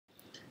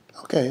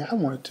Okay, I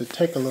wanted to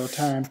take a little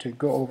time to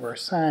go over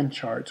sign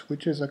charts,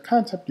 which is a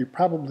concept you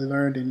probably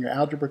learned in your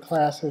algebra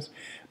classes,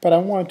 but I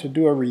wanted to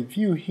do a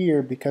review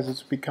here because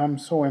it's become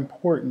so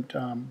important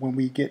when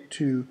we get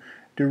to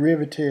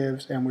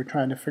derivatives and we're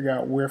trying to figure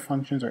out where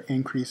functions are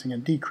increasing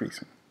and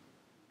decreasing.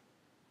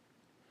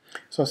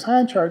 So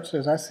sign charts,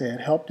 as I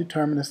said, help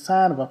determine the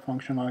sign of a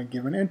function on a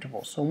given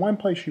interval. So one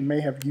place you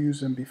may have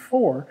used them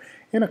before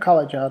in a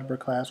college algebra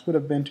class would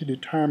have been to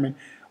determine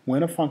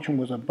when a function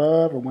was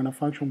above or when a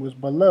function was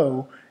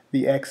below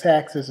the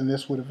x-axis, and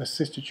this would have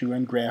assisted you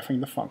in graphing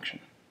the function.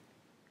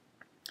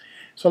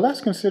 So let's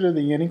consider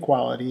the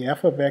inequality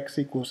f of x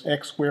equals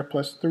x squared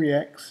plus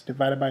 3x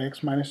divided by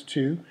x minus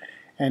 2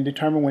 and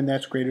determine when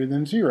that's greater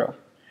than 0.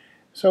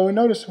 So we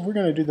notice if we're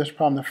going to do this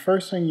problem, the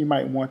first thing you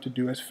might want to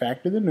do is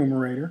factor the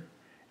numerator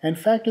and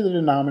factor the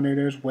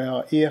denominator as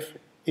well if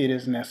it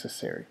is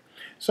necessary.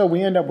 So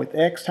we end up with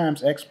x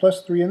times x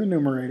plus 3 in the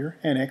numerator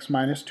and x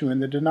minus 2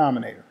 in the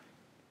denominator.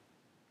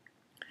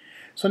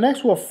 So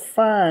next we'll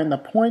find the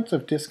points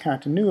of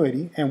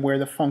discontinuity and where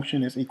the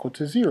function is equal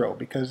to 0,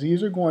 because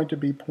these are going to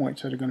be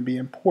points that are going to be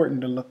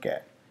important to look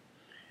at.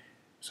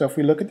 So if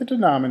we look at the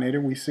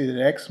denominator, we see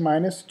that x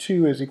minus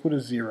 2 is equal to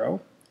 0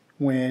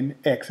 when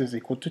x is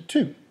equal to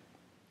 2.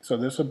 So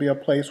this will be a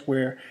place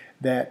where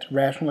that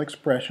rational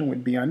expression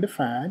would be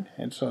undefined,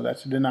 and so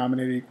that's the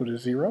denominator equal to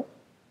 0.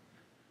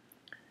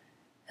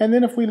 And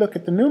then if we look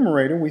at the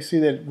numerator, we see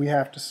that we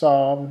have to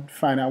solve and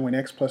find out when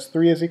x plus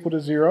 3 is equal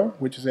to 0,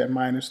 which is at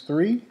minus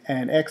 3,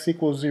 and x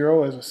equals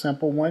 0 is a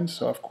simple one,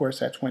 so of course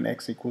that's when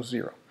x equals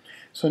 0.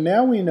 So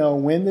now we know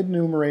when the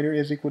numerator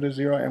is equal to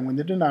 0 and when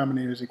the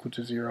denominator is equal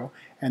to 0,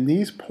 and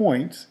these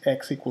points,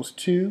 x equals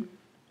 2,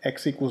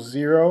 x equals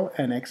 0,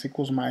 and x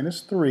equals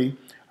minus 3,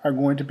 are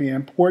going to be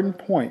important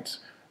points,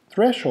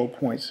 threshold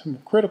points, some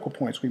critical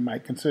points we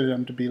might consider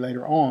them to be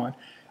later on,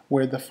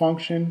 where the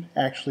function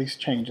actually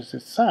changes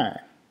its sign.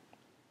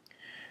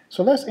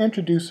 So let's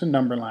introduce a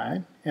number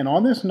line, and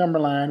on this number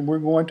line we're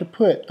going to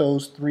put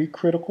those three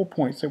critical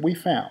points that we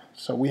found.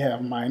 So we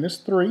have minus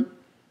 3,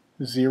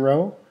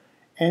 0,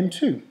 and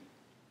 2.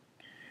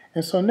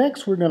 And so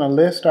next we're going to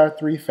list our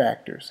three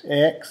factors,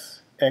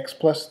 x, x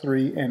plus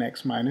 3, and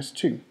x minus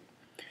 2.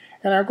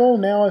 And our goal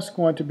now is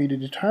going to be to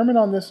determine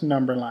on this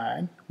number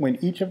line when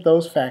each of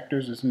those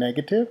factors is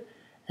negative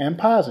and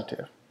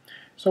positive.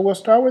 So we'll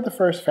start with the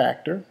first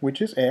factor,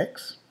 which is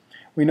x.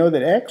 We know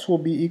that x will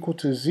be equal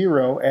to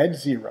 0 at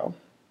 0.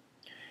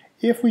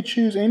 If we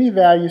choose any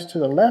values to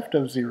the left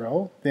of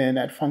 0, then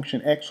that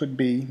function x would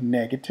be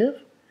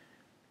negative.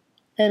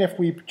 And if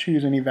we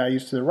choose any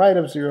values to the right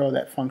of 0,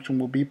 that function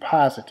will be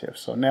positive.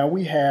 So now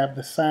we have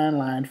the sign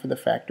line for the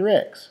factor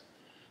x.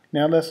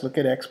 Now let's look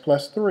at x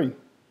plus 3.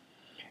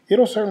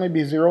 It'll certainly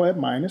be 0 at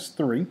minus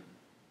 3.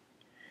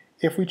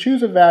 If we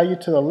choose a value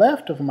to the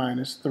left of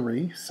minus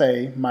 3,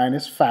 say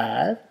minus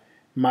 5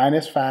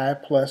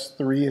 plus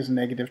 3 is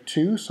negative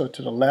 2, so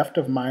to the left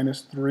of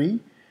minus 3,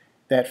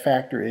 that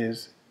factor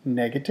is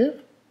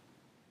negative.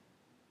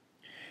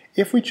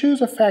 If we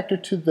choose a factor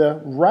to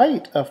the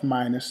right of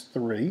minus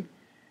 3,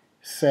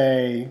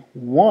 say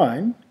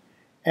 1,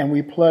 and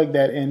we plug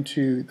that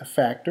into the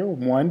factor,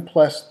 1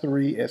 plus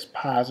 3 is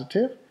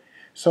positive.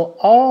 So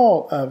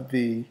all of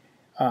the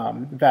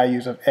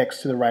values of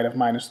x to the right of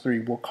minus 3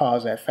 will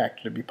cause that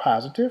factor to be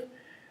positive.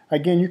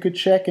 Again, you could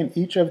check in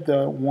each of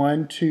the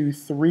 1, 2,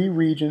 3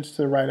 regions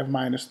to the right of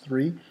minus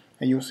 3,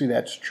 and you'll see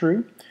that's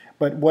true.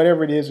 But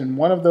whatever it is in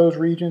one of those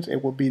regions,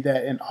 it will be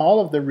that in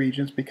all of the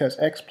regions, because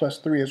x plus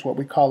 3 is what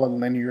we call a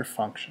linear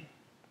function,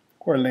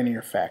 or a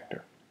linear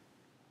factor.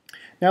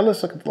 Now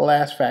let's look at the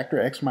last factor,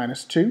 x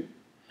minus 2.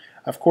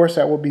 Of course,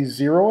 that will be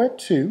 0 at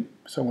 2,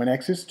 so when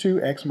x is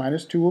 2, x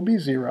minus 2 will be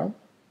 0.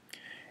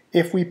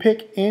 If we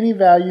pick any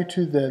value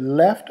to the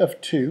left of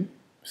 2,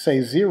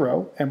 say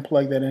 0, and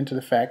plug that into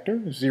the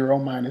factor, 0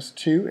 minus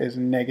 2 is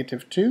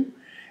negative 2,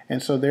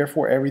 and so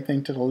therefore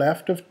everything to the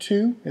left of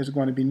 2 is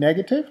going to be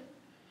negative.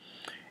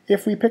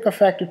 If we pick a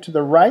factor to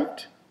the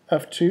right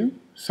of 2,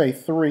 say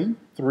 3,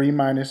 3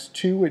 minus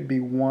 2 would be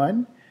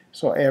 1,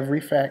 so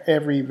every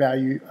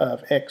value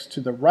of x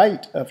to the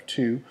right of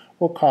 2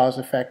 will cause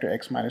the factor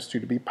x minus 2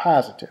 to be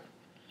positive.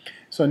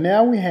 So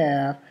now we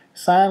have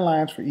sign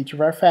lines for each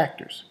of our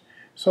factors.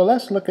 So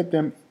let's look at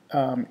them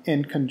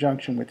in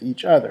conjunction with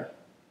each other.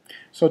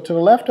 So to the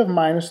left of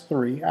minus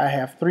 3, I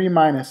have 3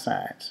 minus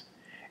signs.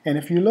 And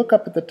if you look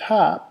up at the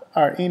top,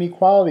 our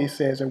inequality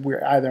says that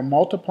we're either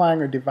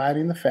multiplying or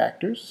dividing the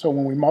factors. So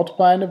when we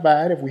multiply and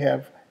divide, if we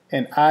have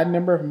an odd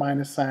number of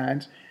minus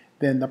signs,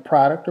 then the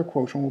product or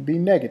quotient will be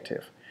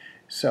negative.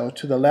 So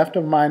to the left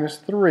of minus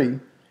 3,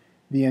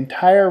 the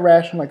entire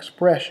rational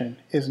expression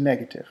is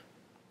negative.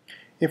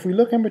 If we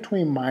look in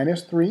between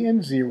minus 3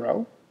 and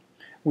 0,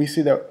 we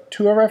see that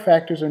two of our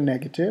factors are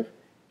negative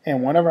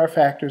and one of our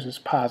factors is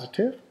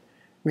positive.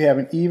 We have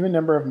an even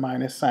number of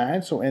minus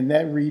signs, so in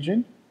that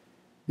region,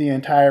 the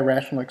entire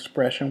rational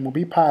expression will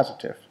be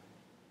positive.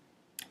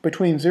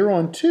 Between 0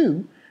 and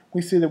 2,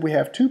 we see that we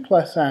have two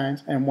plus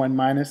signs and one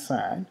minus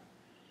sign.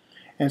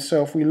 And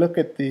so if we look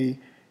at the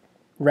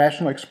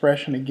rational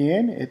expression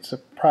again, it's a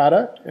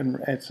product and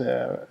it's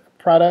a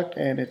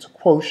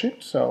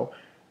quotient. So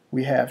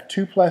we have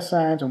 2 plus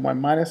signs and 1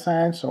 minus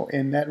sign, so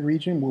in that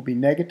region will be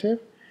negative.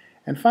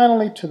 And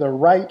finally, to the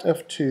right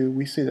of 2,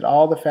 we see that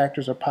all the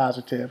factors are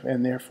positive,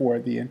 and therefore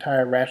the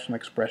entire rational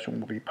expression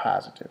will be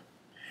positive.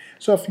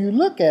 So if you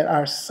look at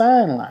our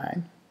sign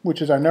line,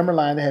 which is our number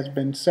line that has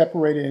been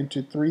separated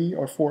into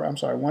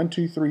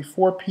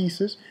 4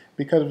 pieces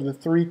because of the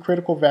 3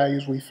 critical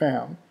values we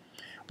found,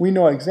 we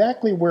know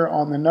exactly where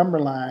on the number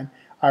line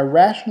our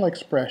rational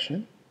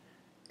expression,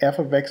 f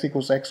of x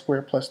equals x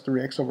squared plus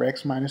 3x over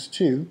x minus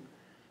 2,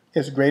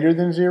 is greater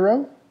than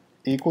 0,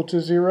 equal to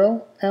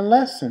 0, and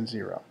less than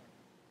 0.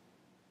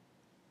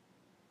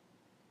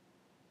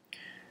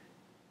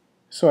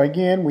 So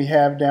again, we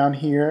have down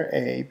here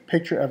a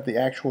picture of the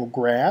actual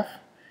graph,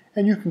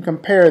 and you can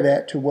compare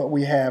that to what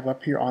we have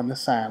up here on the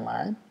sign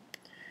line.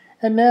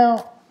 And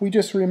now we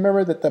just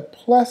remember that the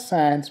plus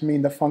signs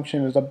mean the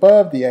function is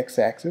above the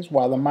x-axis,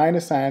 while the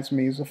minus signs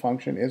means the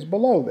function is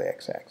below the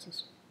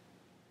x-axis.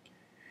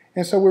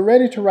 And so we're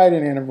ready to write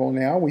an interval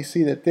now. We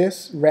see that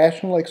this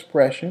rational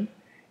expression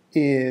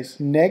is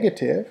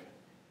negative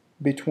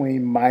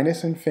between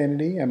minus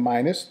infinity and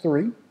minus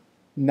 3,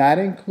 not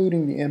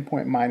including the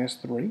endpoint minus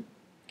 3.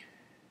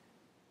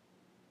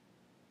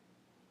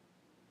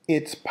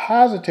 It's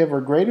positive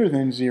or greater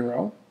than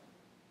 0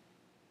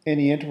 in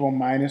the interval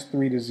minus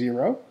 3 to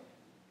 0,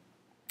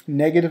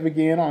 negative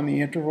again on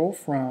the interval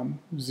from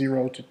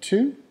 0 to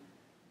 2,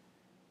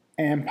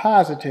 and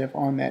positive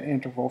on that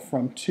interval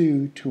from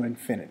 2 to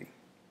infinity.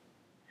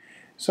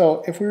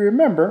 So if we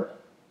remember,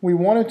 we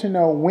wanted to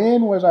know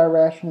when was our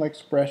rational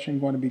expression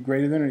going to be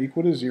greater than or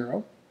equal to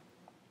 0.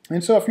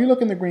 And so if you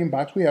look in the green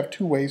box, we have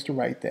 2 ways to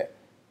write that.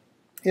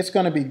 It's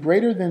going to be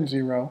greater than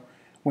 0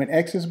 when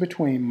x is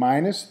between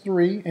minus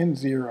 3 and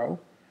 0,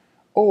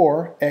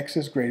 or x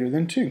is greater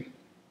than 2.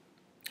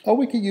 Or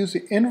we could use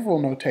the interval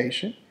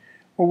notation,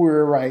 where we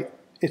will write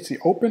it's the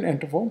open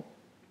interval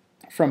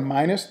from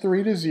minus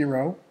 3 to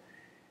 0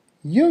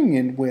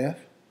 union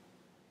with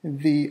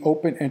the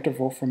open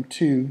interval from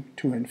 2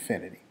 to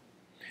infinity.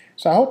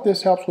 So I hope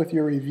this helps with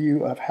your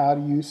review of how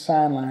to use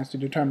sign lines to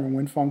determine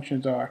when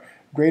functions are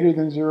greater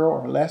than 0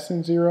 or less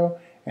than 0.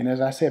 And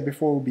as I said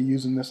before, we'll be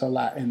using this a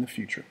lot in the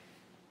future.